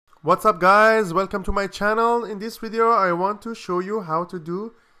What's up guys, welcome to my channel. In this video I want to show you how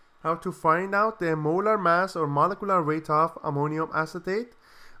to find out the molar mass or molecular weight of ammonium acetate,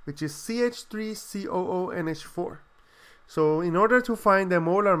 which is CH3COONH4. So in order to find the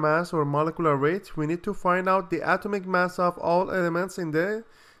molar mass or molecular weight, we need to find out the atomic mass of all elements in the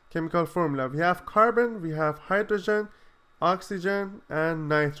chemical formula. We have carbon, we have hydrogen, oxygen and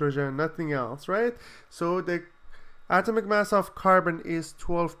nitrogen, nothing else, right? So the atomic mass of carbon is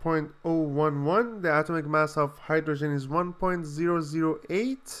 12.011. The atomic mass of hydrogen is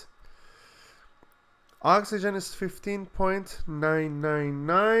 1.008. Oxygen is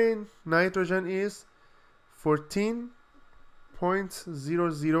 15.999. Nitrogen is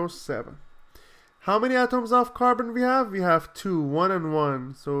 14.007. How many atoms of carbon we have? We have 2, 1 and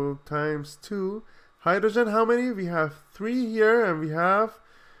 1. So times 2. Hydrogen, how many? We have 3 here and we have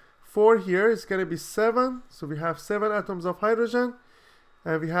 4 here. It's going to be 7. So we have 7 atoms of hydrogen.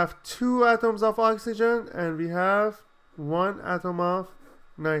 And we have 2 atoms of oxygen. And we have 1 atom of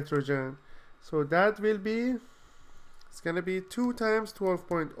nitrogen. So that will be, it's going to be 2 times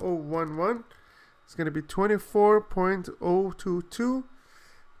 12.011. It's going to be 24.022.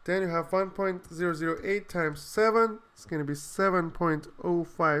 Then you have 1.008 times 7. It's going to be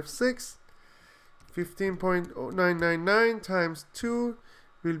 7.056. 15.0999 times 2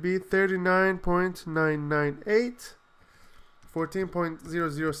 will be 39.998.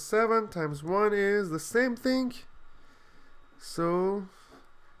 14.007 times 1 is the same thing. So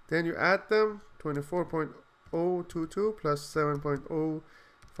then you add them, 24.022 plus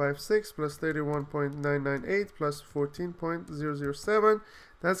 7.056 plus 31.998 plus 14.007.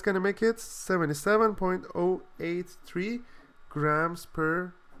 That's going to make it 77.083 grams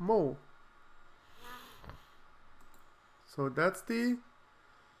per mole. So that's the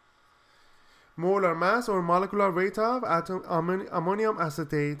molar mass or molecular weight of ammonium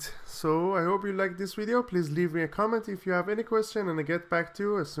acetate. So I hope you liked this video. Please leave me a comment if you have any question and I'll get back to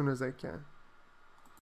you as soon as I can.